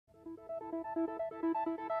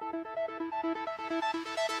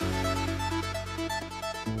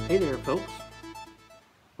Hey there, folks.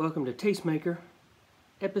 Welcome to Tastemaker,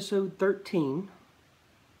 episode 13.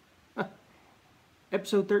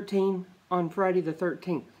 Episode 13 on Friday the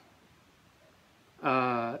 13th.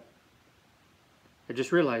 I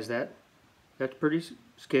just realized that. That's pretty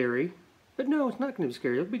scary. But no, it's not going to be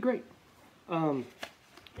scary. It'll be great. And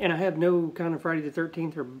I have no kind of Friday the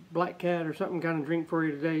 13th or Black Cat or something kind of drink for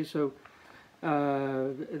you today, so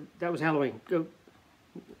that was Halloween. So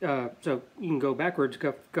you can go backwards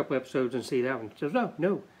a couple episodes and see that one. So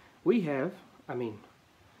no, we have,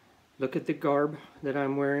 look at the garb that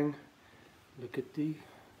I'm wearing. Look at the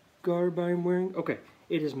garb I'm wearing. Okay,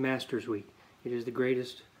 it is Masters Week. It is the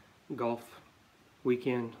greatest golf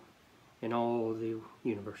weekend in all the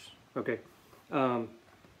universe. Okay. Now,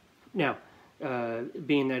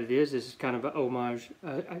 being that this is kind of an homage.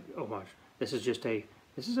 This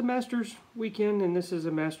is a Masters weekend, and this is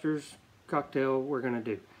a Masters cocktail we're gonna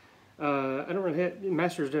do. I don't really have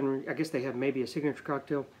Masters doesn't. I guess they have maybe a signature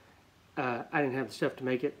cocktail. I didn't have the stuff to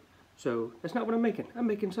make it, so that's not what I'm making. I'm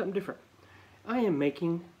making something different. I am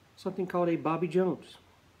making something called a Bobby Jones.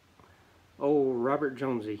 Oh, Robert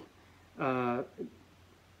Jonesy.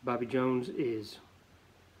 Bobby Jones is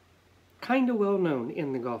kind of well known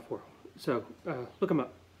in the golf world. So look him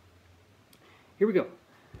up. Here we go.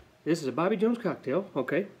 This is a Bobby Jones cocktail,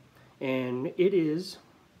 okay, and it is.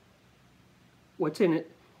 What's in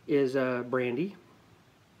it is brandy.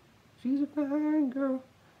 She's a fine girl.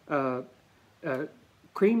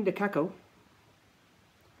 Cream de cacao,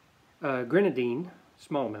 grenadine,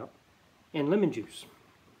 small amount, and lemon juice.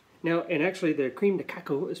 Now, and actually the cream de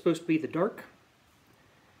cacao is supposed to be the dark.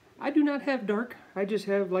 I do not have dark. I just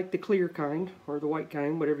have like the clear kind, or the white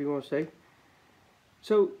kind, whatever you want to say.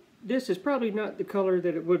 So this is probably not the color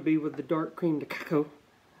that it would be with the dark cream de cacao,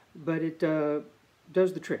 but it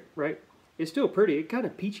does the trick, right? It's still pretty. It's kind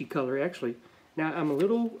of peachy color, actually. Now, I'm a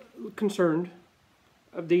little concerned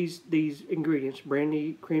of these ingredients: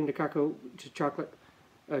 brandy, cream de cacao, which is chocolate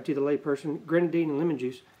to the layperson, grenadine, and lemon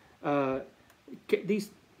juice.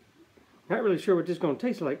 These, not really sure what this is going to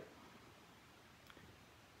taste like.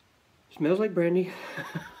 Smells like brandy.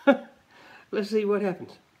 Let's see what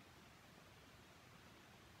happens.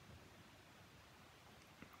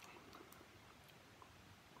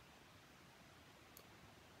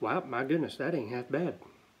 Wow, my goodness, that ain't half bad.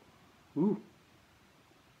 Ooh.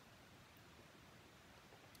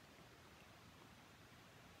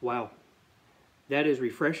 Wow, that is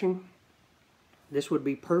refreshing. This would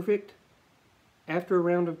be perfect after a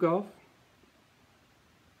round of golf,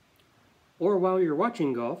 or while you're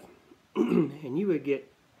watching golf, and you would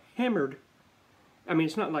get hammered. I mean,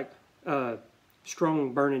 it's not like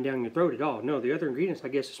strong burning down your throat at all. No, the other ingredients, I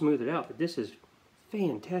guess, smooth it out, but this is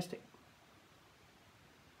fantastic.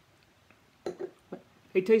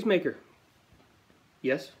 Hey, Tastemaker.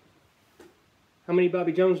 Yes? How many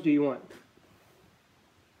Bobby Jones do you want?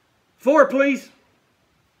 4, please!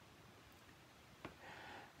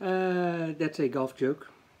 That's a golf joke.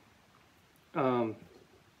 Sorry.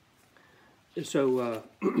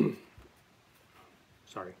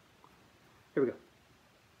 Here we go.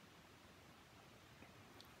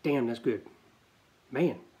 Damn, that's good.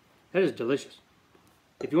 Man, that is delicious.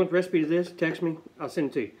 If you want the recipe to this, text me. I'll send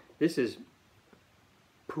it to you. This is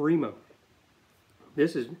primo.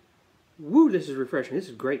 This is refreshing. This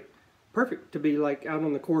is great. Perfect to be like out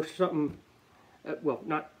on the course or something. Well,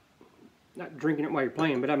 not drinking it while you're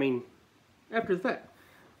playing, but I mean after the fact.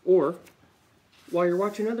 Or while you're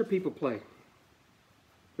watching other people play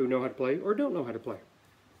who know how to play or don't know how to play.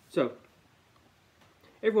 So,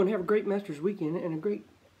 everyone have a great Masters weekend and a great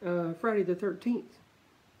Friday the 13th.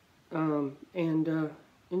 And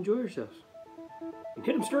enjoy yourselves. And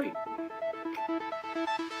hit them straight.